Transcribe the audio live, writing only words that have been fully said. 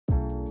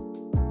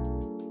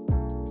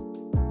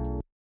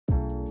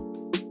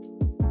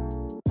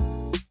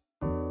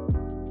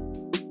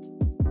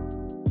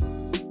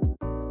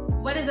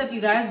What is up,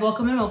 you guys?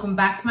 Welcome and welcome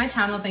back to my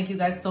channel. Thank you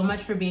guys so much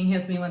for being here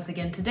with me once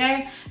again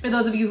today. For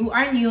those of you who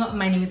are new,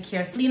 my name is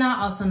Selena,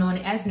 also known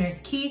as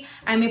Nurse Key.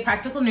 I'm a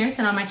practical nurse,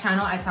 and on my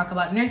channel I talk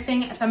about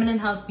nursing, feminine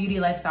health,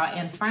 beauty, lifestyle,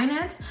 and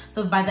finance.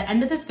 So if by the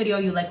end of this video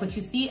you like what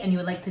you see and you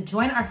would like to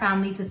join our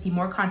family to see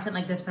more content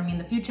like this from me in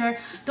the future,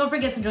 don't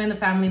forget to join the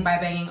family by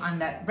banging on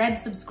that red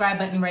subscribe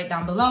button right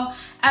down below,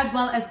 as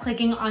well as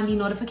clicking on the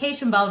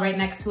notification bell right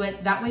next to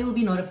it. That way you'll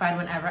be notified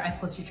whenever I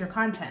post future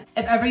content.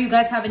 If ever you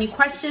guys have any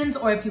questions,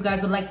 or if you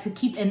guys would like to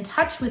keep in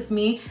touch with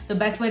me, the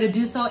best way to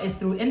do so is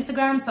through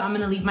Instagram. So I'm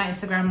gonna leave my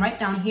Instagram right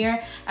down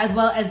here, as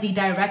well as the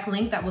direct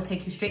link that will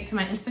take you straight to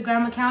my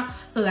Instagram account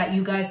so that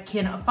you guys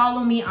can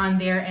follow me on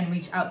there and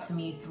reach out to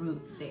me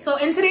through there. So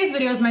in today's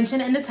video, as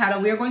mentioned in the title,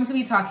 we are going to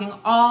be talking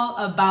all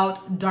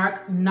about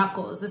dark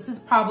knuckles. This is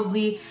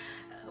probably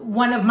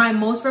one of my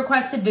most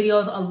requested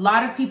videos. A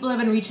lot of people have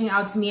been reaching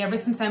out to me ever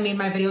since I made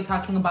my video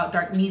talking about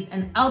dark knees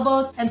and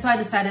elbows, and so I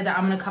decided that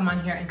I'm gonna come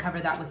on here and cover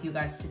that with you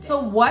guys today.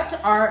 So what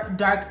are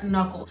dark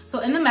knuckles? So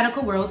in the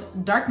medical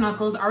world, dark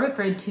knuckles are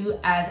referred to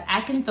as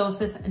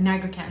acanthosis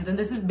nigricans, and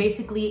this is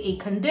basically a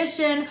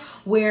condition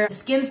where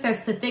skin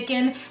starts to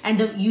thicken and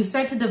you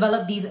start to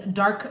develop these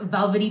dark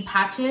velvety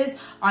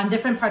patches on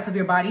different parts of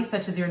your body,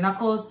 such as your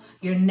knuckles,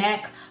 your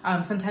neck.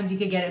 Sometimes you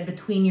could get it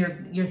between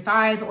your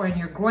thighs or in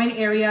your groin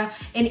area,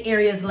 in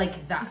areas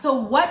like that. So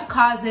what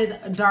causes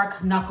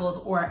dark knuckles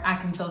or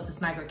acanthosis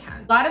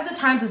nigricans? A lot of the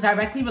times it's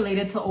directly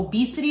related to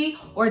obesity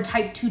or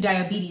type 2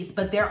 diabetes,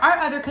 but there are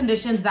other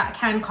conditions that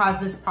can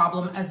cause this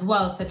problem as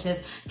well, such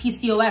as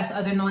PCOS,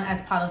 other known as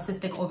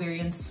polycystic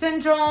ovarian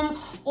syndrome,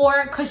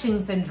 or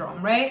Cushing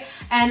syndrome, right?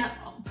 And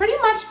pretty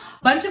much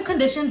a bunch of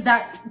conditions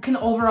that can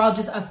overall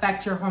just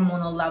affect your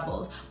hormonal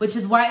levels, which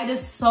is why it is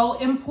so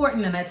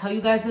important. And I tell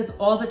you guys this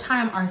all the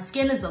time, our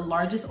skin is the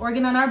largest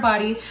organ on our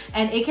body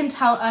and it can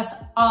tell us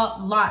a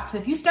lot. So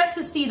if you start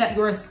to see that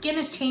your skin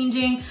is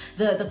changing,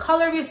 the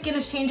color of your skin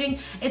is changing,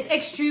 it's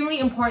extremely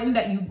important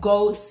that you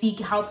go seek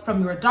help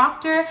from your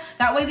doctor.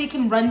 That way they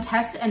can run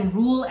tests and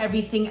rule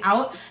everything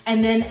out.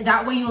 And then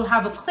that way you'll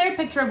have a clear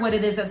picture of what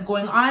it is that's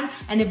going on.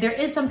 And if there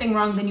is something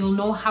wrong, then you'll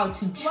know how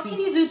to treat. What can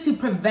you do to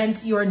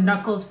prevent your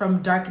knuckles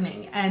from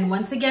darkening? And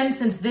once again,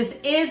 since this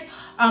is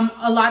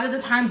a lot of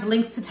the times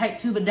linked to type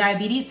 2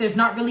 diabetes, there's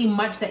not really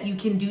much that you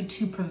can do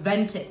to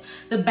prevent it.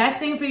 The best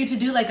thing for you to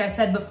do, like I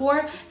said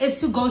before, is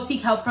to go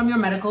seek help from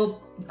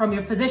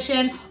your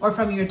physician or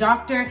from your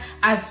doctor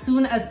as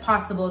soon as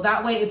possible.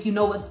 That way, if you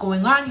know what's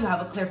going on, you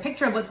have a clear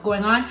picture of what's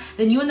going on,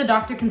 then you and the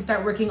doctor can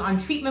start working on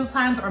treatment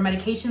plans or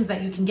medications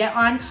that you can get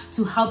on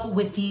to help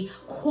with the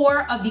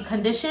core of the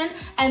condition.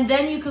 And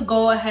then you could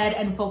go ahead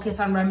and focus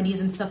on remedies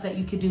and stuff that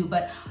you could do.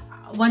 But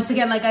once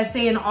again, like I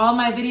say in all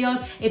my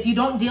videos, if you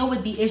don't deal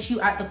with the issue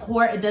at the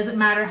core, it doesn't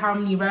matter how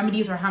many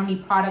remedies or how many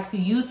products you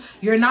use,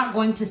 you're not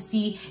going to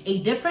see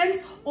a difference.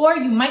 Or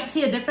you might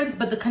see a difference,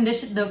 but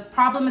the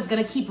problem is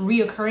going to keep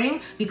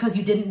reoccurring because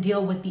you didn't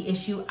deal with the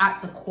issue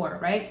at the core,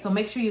 right? So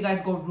make sure you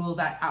guys go rule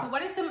that out. So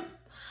what is some...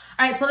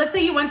 All right, so let's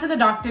say you went to the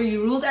doctor,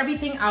 you ruled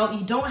everything out,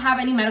 you don't have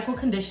any medical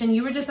condition,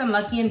 you were just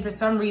unlucky and for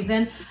some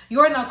reason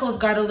your knuckles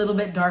got a little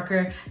bit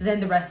darker than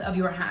the rest of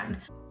your hand.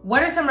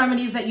 What are some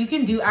remedies that you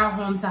can do at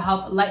home to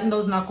help lighten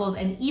those knuckles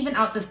and even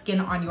out the skin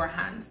on your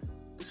hands?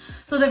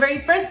 So the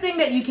very first thing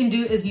that you can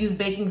do is use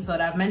baking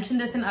soda. I've mentioned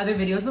this in other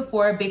videos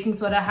before. Baking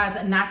soda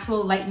has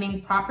natural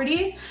lightening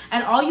properties,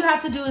 and all you have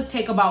to do is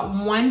take about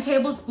 1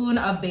 tablespoon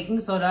of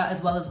baking soda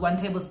as well as 1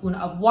 tablespoon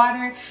of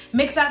water,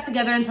 mix that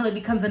together until it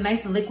becomes a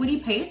nice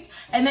liquidy paste,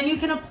 and then you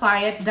can apply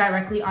it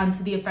directly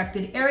onto the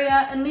affected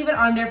area and leave it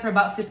on there for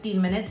about 15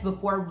 minutes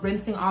before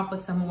rinsing off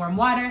with some warm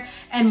water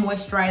and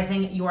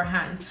moisturizing your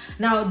hands.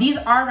 Now, these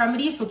are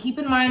remedies, so keep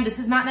in mind this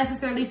is not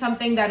necessarily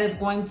something that is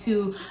going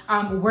to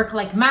work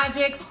like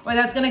magic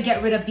or that's gonna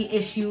get rid of the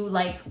issue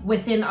like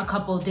within a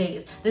couple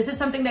days. This is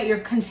something that you're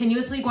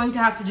continuously going to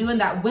have to do,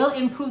 and that will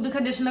improve the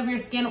condition of your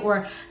skin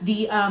or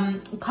the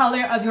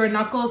color of your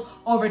knuckles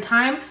over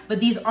time.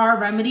 But these are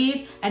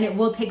remedies and it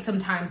will take some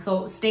time.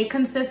 So stay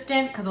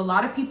consistent, because a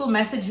lot of people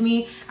message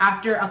me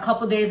after a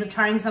couple days of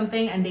trying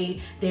something and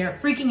they're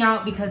freaking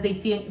out because they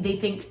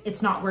think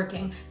it's not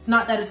working. It's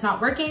not that it's not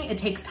working, it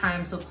takes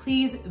time. So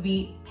please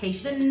be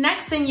patient. The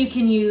next thing you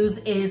can use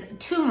is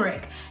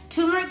turmeric.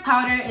 Turmeric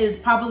powder is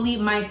probably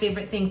my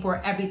favorite thing for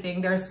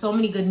everything. There are so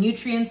many good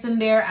nutrients in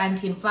there,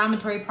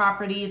 anti-inflammatory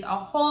properties, a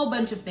whole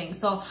bunch of things.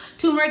 So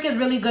turmeric is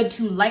really good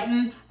to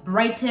lighten,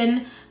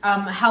 brighten,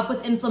 help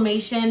with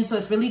inflammation. So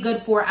it's really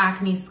good for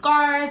acne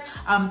scars,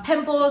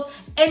 pimples,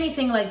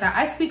 anything like that.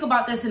 I speak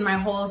about this in my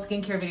whole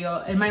skincare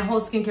video, in my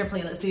whole skincare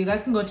playlist. So you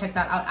guys can go check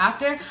that out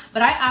after.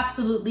 But I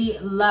absolutely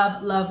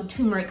love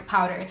turmeric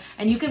powder.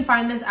 And you can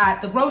find this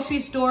at the grocery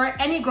store,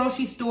 any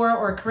grocery store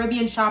or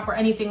Caribbean shop or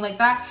anything like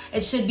that.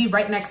 It should be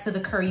right next to the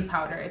curry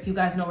powder if you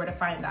guys know where to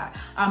find that.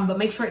 But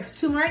make sure it's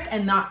turmeric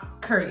and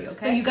not curry,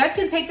 okay? So you guys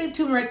can take the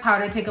turmeric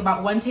powder, take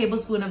about 1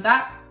 tablespoon of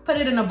that, put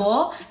it in a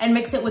bowl and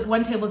mix it with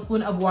 1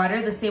 tablespoon of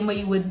water, the same way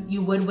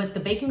you would with the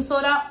baking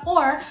soda.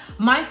 Or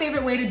my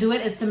favorite way to do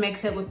it is to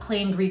mix it with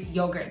plain Greek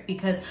yogurt,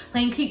 because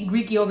plain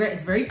Greek yogurt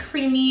is very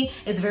creamy,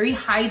 it's very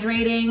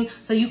hydrating,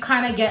 so you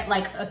kind of get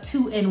like a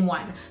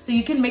 2-in-1. So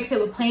you can mix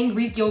it with plain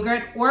Greek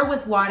yogurt or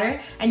with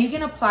water, and you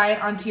can apply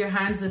it onto your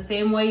hands the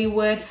same way you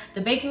would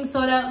the baking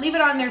soda. Leave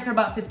it on there for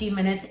about 15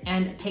 minutes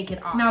and take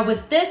it off. Now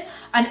with this,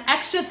 an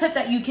extra tip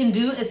that you can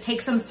do is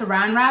take some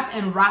saran wrap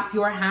and wrap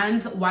your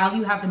hands while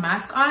you have the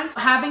mask on.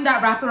 Having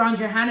that wrap around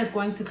your hand is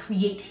going to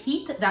create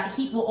heat. That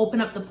heat will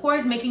open up the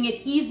pores, making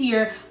it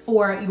easier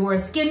for your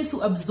skin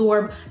to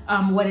absorb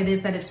what it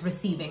is that it's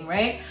receiving,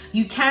 right?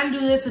 You can do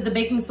this with the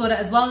baking soda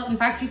as well. In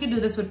fact, you can do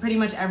this with pretty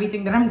much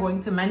everything that I'm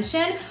going to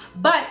mention.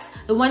 But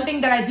the one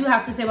thing that I do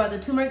have to say about the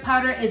turmeric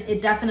powder is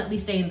it definitely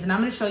stains. And I'm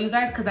gonna show you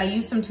guys, because I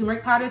used some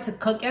turmeric powder to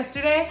cook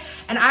yesterday,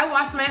 and I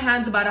washed my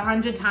hands about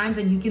 100 times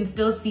and you can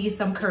still see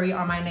some curry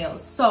on my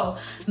nails. So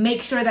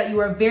make sure that you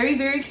are very,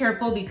 very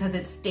careful, because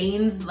it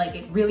stains, like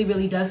it really,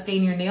 really does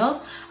stain your nails.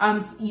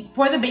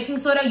 For the baking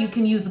soda, you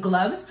can use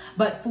gloves,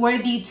 but for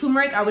the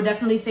turmeric, I would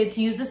definitely say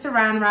to use the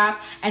saran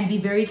wrap and be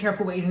very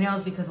careful with your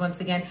nails, because once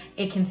again,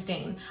 it can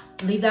stain.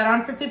 Leave that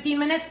on for 15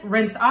 minutes,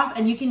 rinse off,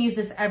 and you can use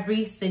this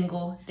every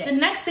single day. The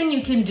next thing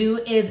you can do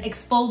is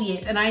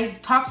exfoliate. And I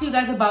talked to you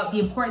guys about the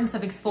importance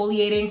of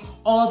exfoliating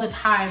all the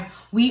time.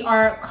 We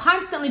are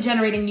constantly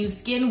generating new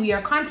skin. We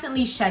are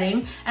constantly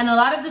shedding. And a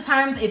lot of the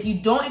times, if you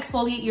don't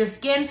exfoliate your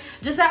skin,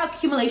 just that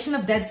accumulation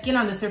of dead skin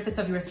on the surface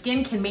of your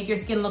skin can make your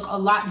skin look a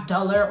lot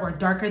duller or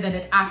darker than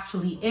it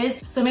actually is.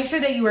 So make sure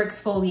that you are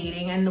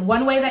exfoliating. And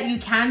one way that you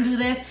can do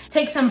this,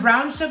 take some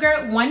brown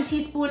sugar, 1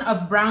 teaspoon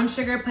of brown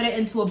sugar, put it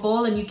into a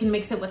bowl, and you can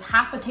mix it with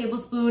half a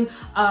tablespoon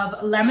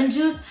of lemon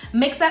juice.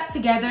 Mix that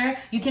together.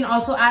 You can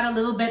also add a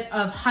little bit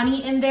of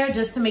honey in there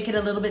just to make it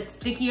a little bit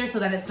stickier so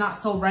that it's not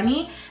so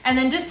runny. And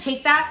then just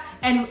take that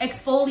and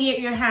exfoliate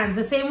your hands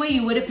the same way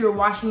you would if you were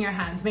washing your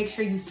hands. Make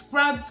sure you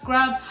scrub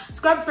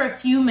for a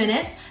few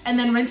minutes, and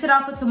then rinse it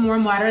off with some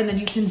warm water, and then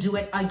you can do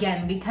it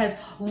again. Because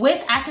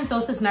with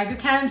acanthosis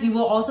nigricans, you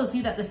will also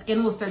see that the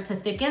skin will start to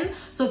thicken.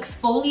 So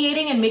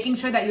exfoliating and making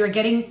sure that you're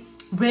getting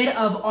rid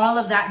of all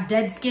of that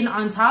dead skin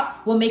on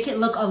top will make it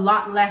look a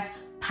lot less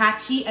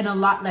patchy and a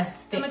lot less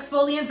thick. Some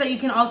exfoliants that you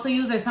can also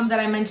use are some that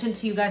I mentioned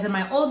to you guys in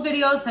my old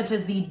videos, such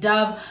as the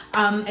Dove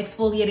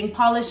exfoliating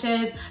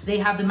polishes. They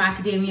have the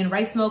macadamia and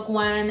rice milk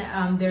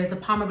one. There's the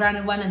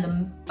pomegranate one and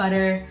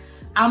the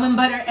almond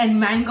butter and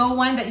mango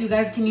one that you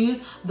guys can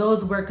use.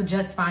 Those work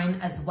just fine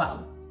as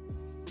well.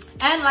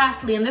 And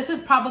lastly, and this is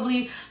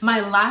probably my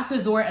last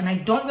resort, and I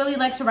don't really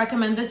like to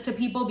recommend this to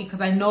people because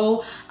I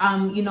know,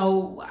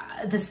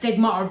 the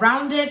stigma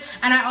around it,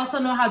 and I also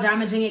know how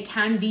damaging it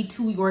can be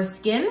to your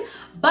skin,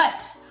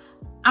 but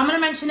I'm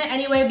gonna mention it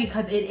anyway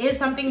because it is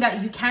something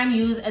that you can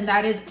use, and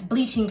that is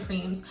bleaching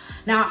creams.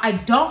 Now, I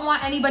don't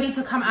want anybody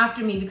to come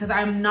after me because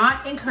I'm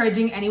not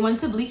encouraging anyone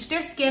to bleach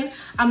their skin.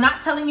 I'm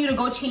not telling you to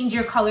go change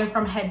your color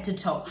from head to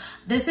toe.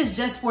 This is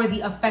just for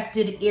the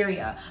affected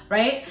area,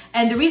 right?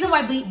 And the reason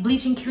why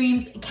bleaching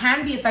creams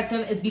can be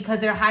effective is because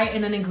they're high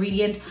in an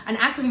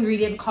active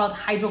ingredient called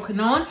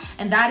hydroquinone,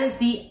 and that is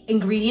the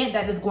ingredient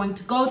that is going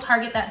to go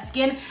target that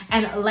skin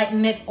and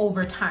lighten it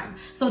over time.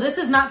 So this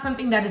is not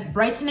something that is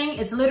brightening.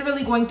 It's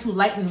literally going to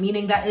lighten,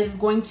 meaning that it is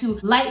going to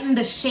lighten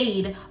the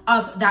shade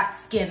of that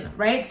skin,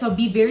 right? So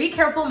be very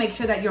careful. Make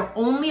sure that you're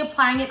only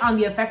applying it on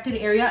the affected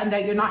area and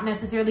that you're not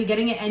necessarily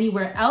getting it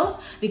anywhere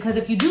else, because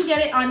if you do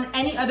get it on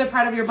any other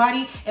part of your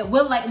body, it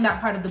will lighten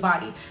that part of the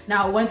body.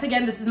 Now, once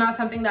again, this is not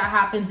something that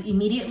happens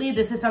immediately.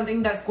 This is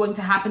something that's going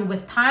to happen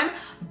with time,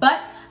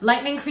 but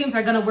lightening creams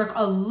are going to work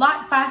a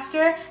lot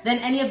faster than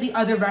any of the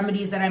other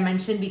remedies that I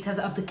mentioned because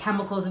of the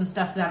chemicals and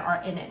stuff that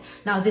are in it.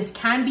 Now, this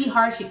can be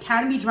harsh. It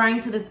can be drying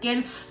to the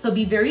skin, so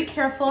be very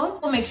careful.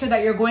 Make sure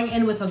that you're going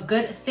in with a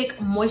good thick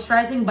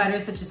moisturizing butter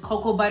such as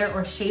cocoa butter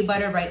or shea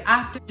butter right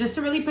after, just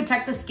to really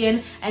protect the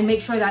skin and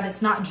make sure that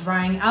it's not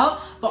drying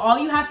out. But all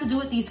you have to do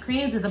with these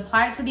creams is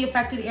apply it to the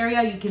affected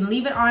area. You can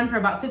leave it on for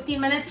about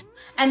 15 minutes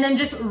and then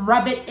just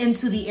rub it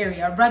into the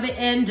area. Rub it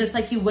in just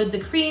like you would the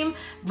cream.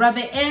 Rub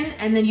it in,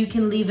 and then you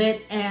can leave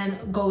it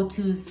and go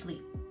to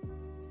sleep.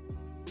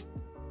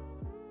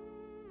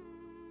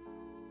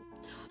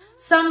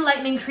 Some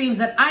lightening creams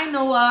that I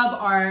know of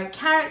are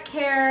Carrot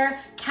Care,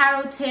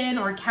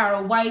 Carotin or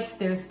Caro White,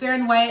 there's Fair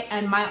and White,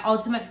 and my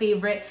ultimate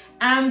favorite,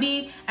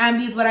 Ambi.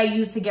 Ambi is what I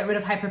use to get rid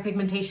of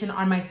hyperpigmentation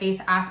on my face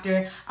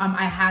after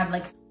I had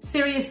like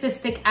serious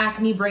cystic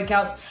acne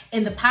breakouts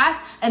in the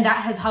past, and that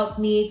has helped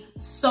me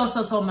so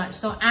much.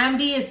 So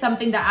Ambi is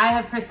something that I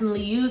have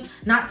personally used,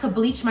 not to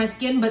bleach my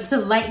skin, but to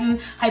lighten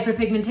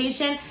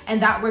hyperpigmentation,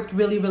 and that worked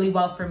really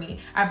well for me.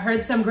 I've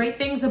heard some great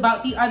things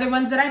about the other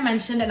ones that I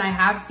mentioned, and I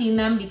have seen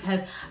them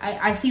because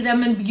I see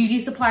them in beauty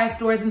supply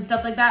stores and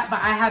stuff like that, but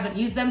I haven't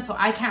used them, so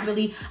I can't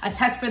really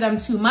attest for them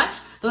too much.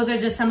 Those are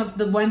just some of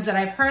the ones that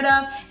I've heard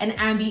of, and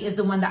Ambi is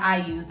the one that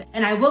I used.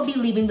 And I will be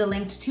leaving the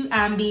link to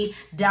Ambi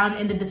down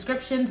in the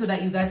description description so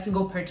that you guys can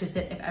go purchase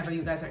it if ever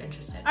you guys are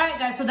interested. All right,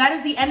 guys, so that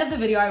is the end of the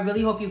video. I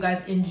really hope you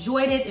guys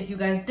enjoyed it. If you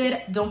guys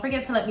did, don't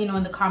forget to let me know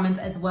in the comments,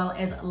 as well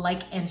as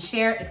like and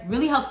share. It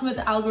really helps me with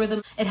the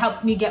algorithm. It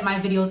helps me get my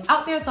videos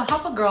out there, so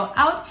help a girl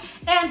out.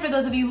 And for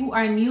those of you who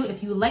are new,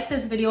 if you like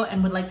this video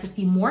and would like to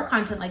see more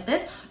content like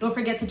this, don't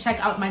forget to check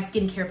out my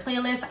skincare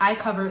playlist. I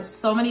cover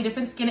so many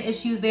different skin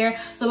issues there.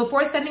 So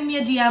before sending me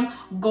a DM,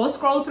 go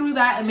scroll through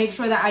that and make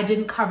sure that I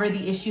didn't cover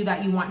the issue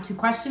that you want to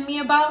question me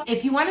about.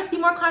 If you want to see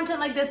more content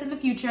like this in the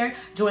future,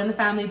 join the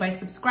family by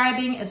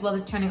subscribing, as well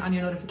as turning on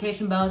your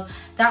notification bells.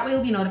 That way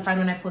you'll be notified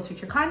when I post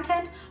future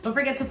content. Don't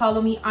forget to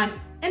follow me on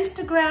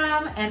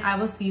Instagram, and I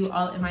will see you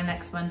all in my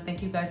next one.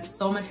 Thank you guys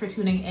so much for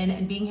tuning in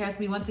and being here with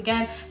me once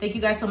again. Thank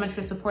you guys so much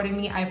for supporting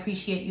me. I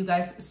appreciate you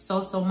guys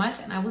so much,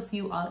 and I will see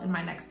you all in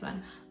my next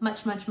one.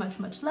 Much, much, much,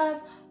 much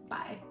love.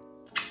 Bye.